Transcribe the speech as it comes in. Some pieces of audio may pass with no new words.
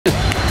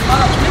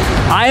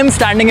I am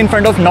standing in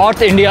front of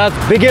North India's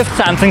biggest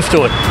Samsung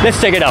store. Let's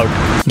check it out.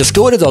 The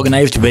store is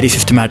organized very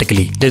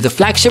systematically. There is a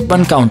flagship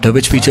one counter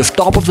which features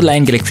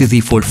top-of-the-line Galaxy Z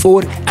Fold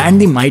 4 and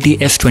the mighty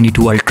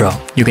S22 Ultra.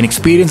 You can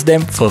experience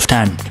them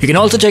firsthand. You can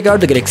also check out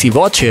the Galaxy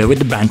Watch here with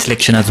the brand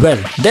selection as well.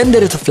 Then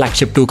there is a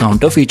flagship 2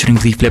 counter featuring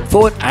Z Flip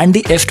 4 and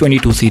the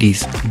S22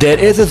 series. There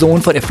is a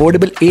zone for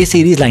affordable A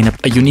series lineup.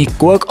 A unique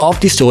quirk of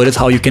the store is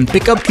how you can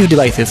pick up these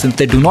devices since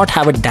they do not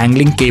have a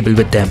dangling cable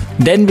with them.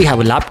 Then we have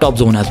a laptop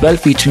zone as well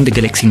featuring the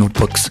Galaxy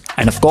notebooks.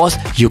 And of course,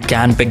 you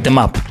can pick them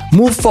up.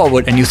 Move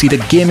forward and you see the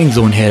gaming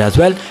zone here as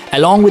well,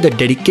 along with a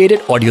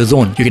dedicated audio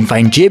zone. You can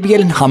find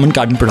JBL and Harman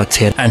Kardon products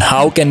here. And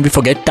how can we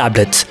forget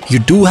tablets? You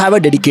do have a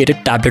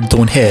dedicated tablet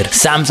zone here.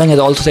 Samsung has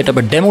also set up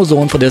a demo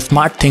zone for their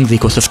Smart Things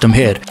ecosystem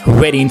here.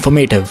 Very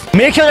informative.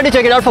 Make sure that you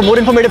check it out for more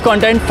informative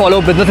content.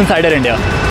 Follow Business Insider India.